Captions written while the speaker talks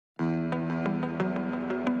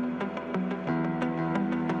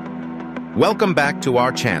Welcome back to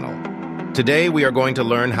our channel. Today we are going to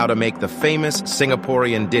learn how to make the famous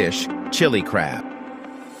Singaporean dish, chili crab.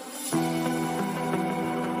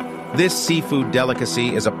 This seafood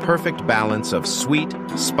delicacy is a perfect balance of sweet,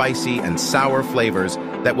 spicy, and sour flavors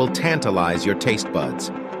that will tantalize your taste buds.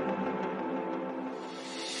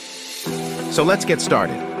 So let's get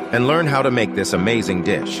started and learn how to make this amazing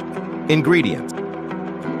dish. Ingredients: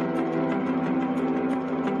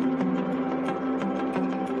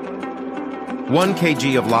 1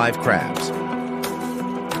 kg of live crabs,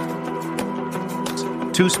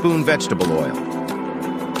 2-spoon vegetable oil,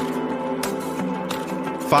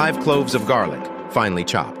 5 cloves of garlic, finely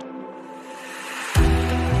chopped,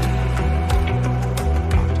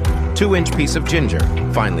 2-inch piece of ginger,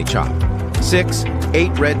 finely chopped,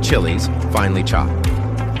 8 red chilies, finely chopped,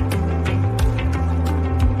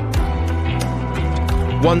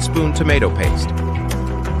 1 spoon tomato paste,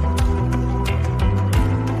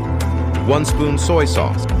 1 spoon soy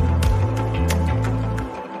sauce,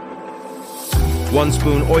 1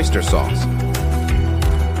 spoon oyster sauce,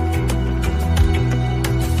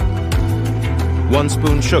 1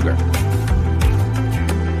 spoon sugar,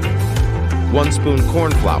 1 spoon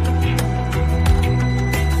corn flour,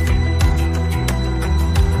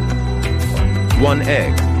 1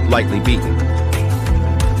 egg, lightly beaten,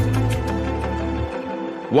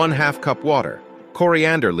 1/2 cup water,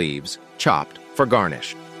 coriander leaves, chopped, for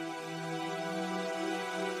garnish.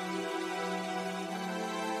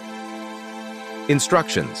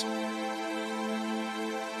 Instructions.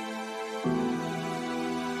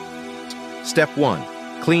 Step 1.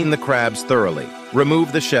 Clean the crabs thoroughly.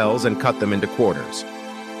 Remove the shells and cut them into quarters.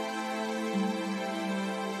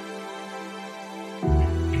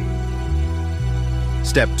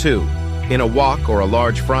 Step 2. In a wok or a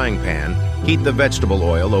large frying pan, heat the vegetable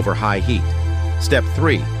oil over high heat. Step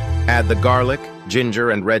 3. Add the garlic, ginger,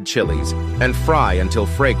 and red chilies and fry until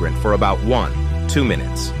fragrant for about 1-2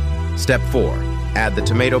 minutes. Step 4. Add the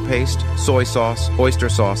tomato paste, soy sauce, oyster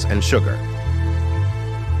sauce, and sugar.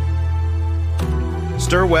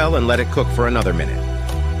 Stir well and let it cook for another minute.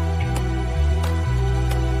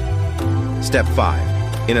 Step 5.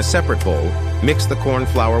 In a separate bowl, mix the corn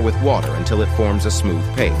flour with water until it forms a smooth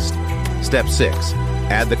paste. Step 6.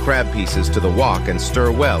 Add the crab pieces to the wok and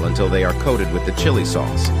stir well until they are coated with the chili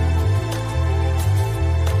sauce.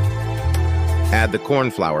 Add the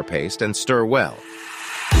corn flour paste and stir well.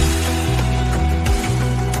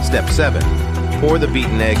 Step 7. Pour the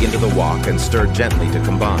beaten egg into the wok and stir gently to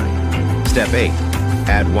combine. Step 8.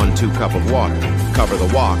 Add 1/2 cup of water. Cover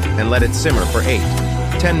the wok and let it simmer for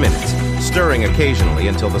 8-10 minutes, stirring occasionally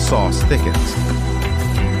until the sauce thickens.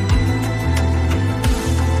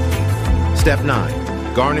 Step 9.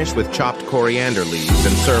 Garnish with chopped coriander leaves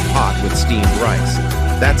and serve hot with steamed rice.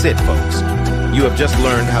 That's it, folks. You have just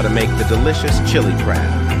learned how to make the delicious chili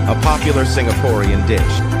crab, a popular Singaporean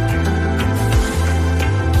dish.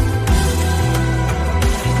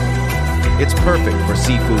 It's perfect for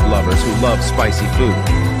seafood lovers who love spicy food.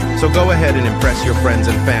 So go ahead and impress your friends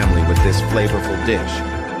and family with this flavorful dish.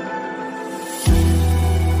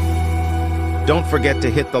 Don't forget to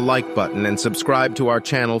hit the like button and subscribe to our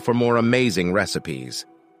channel for more amazing recipes.